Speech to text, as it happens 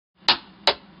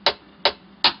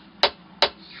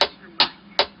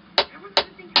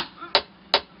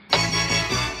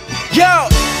Yo!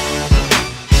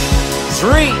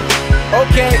 Three.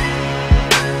 Okay.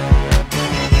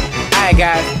 Alright,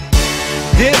 guys.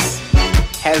 This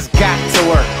has got to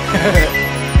work.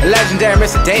 Legendary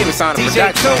Mr. Davis on the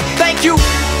production. Toomp, thank you.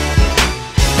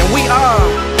 And we are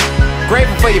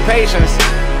grateful for your patience.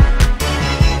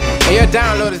 And your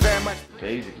download is very much.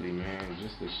 Basically, man,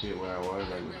 just the shit where I was,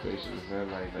 like, with Spaceship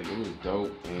Satellite, like, it was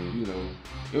dope, and, you know,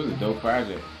 it was a dope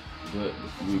project. But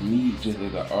with me, just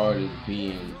as an artist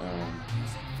being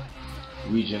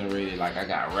regenerated, like, I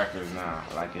got records now.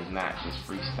 Like, it's not just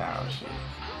freestyle shit.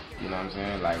 You know what I'm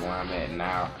saying? Like, where I'm at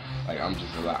now, like, I'm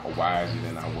just a lot wiser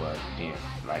than I was then.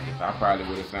 Like, if I probably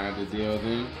would have signed the deal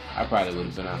then, I probably would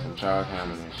have been on some Charles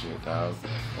Hamilton and shit, dog.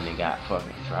 And it got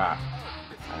fucking dropped.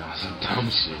 Some dumb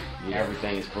shit. Yeah.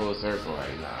 Everything is full circle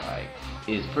right now. Like,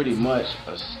 it's pretty much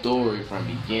a story from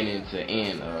beginning to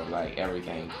end of, like,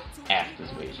 everything after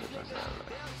Spaceship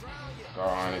Satellite.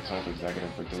 Arnie Toomp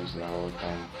executive producing the whole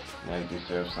thing. Negative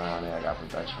Fifth Sound there. I got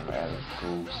production from Alex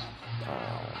Goose,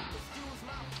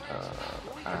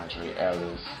 Andre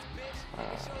Ellis,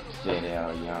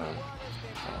 ZL Young.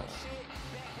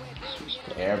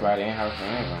 Everybody in-house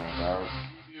hands on, dog.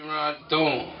 You run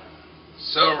Toomp,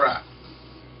 so rock,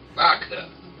 lock up.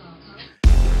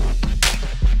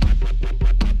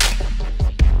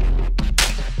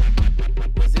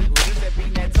 Was this that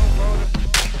beating that Toomp folder?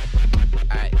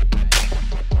 Alright.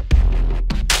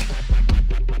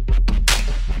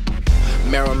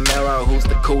 Mirror, mirror, who's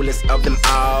the coolest of them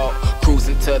all?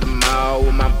 Cruising to the mall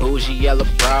with my bougie yellow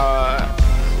broad.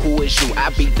 Who is you? I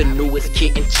be the newest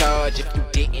kid in charge if you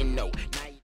didn't know.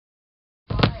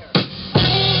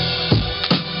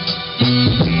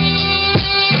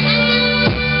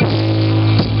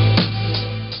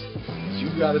 You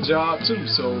got a job too,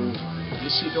 so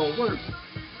this shit don't work.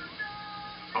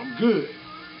 I'm good.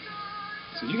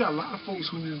 So you got a lot of folks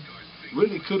who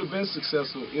really could have been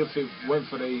successful if it wasn't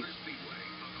for their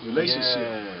relationship.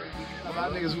 Yeah. A lot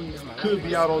of niggas who could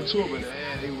be out on tour, but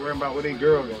man, they worrying about what their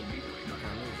girl gonna do.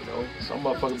 You know, some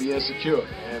motherfucker be insecure.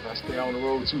 Man, if I stay on the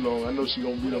road too long, I know she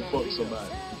gonna beat up fuck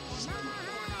somebody. It's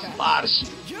a lot of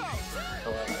shit.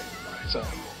 So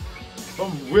if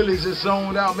I'm really just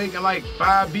zoned out making like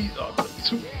 5 beats,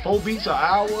 4 beats an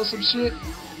hour or some shit,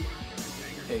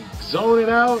 and zoning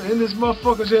out, and this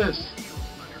motherfucker just,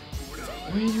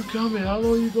 when you coming? How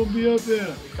long you gonna be up there?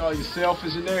 They call you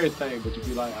selfish and everything, but you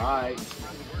be like, alright,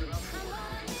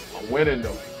 I'm winning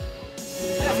though.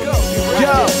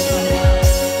 Yo!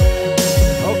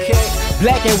 Okay.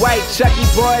 Black and white, Chucky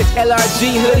boys,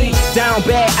 LRG hoodie. Down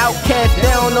bad, outcast,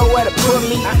 they don't know where to put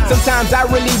me. Sometimes I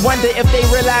really wonder if they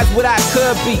realize what I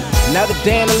could be. Another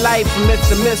day in the life from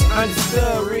Mr.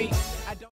 Misunderstood.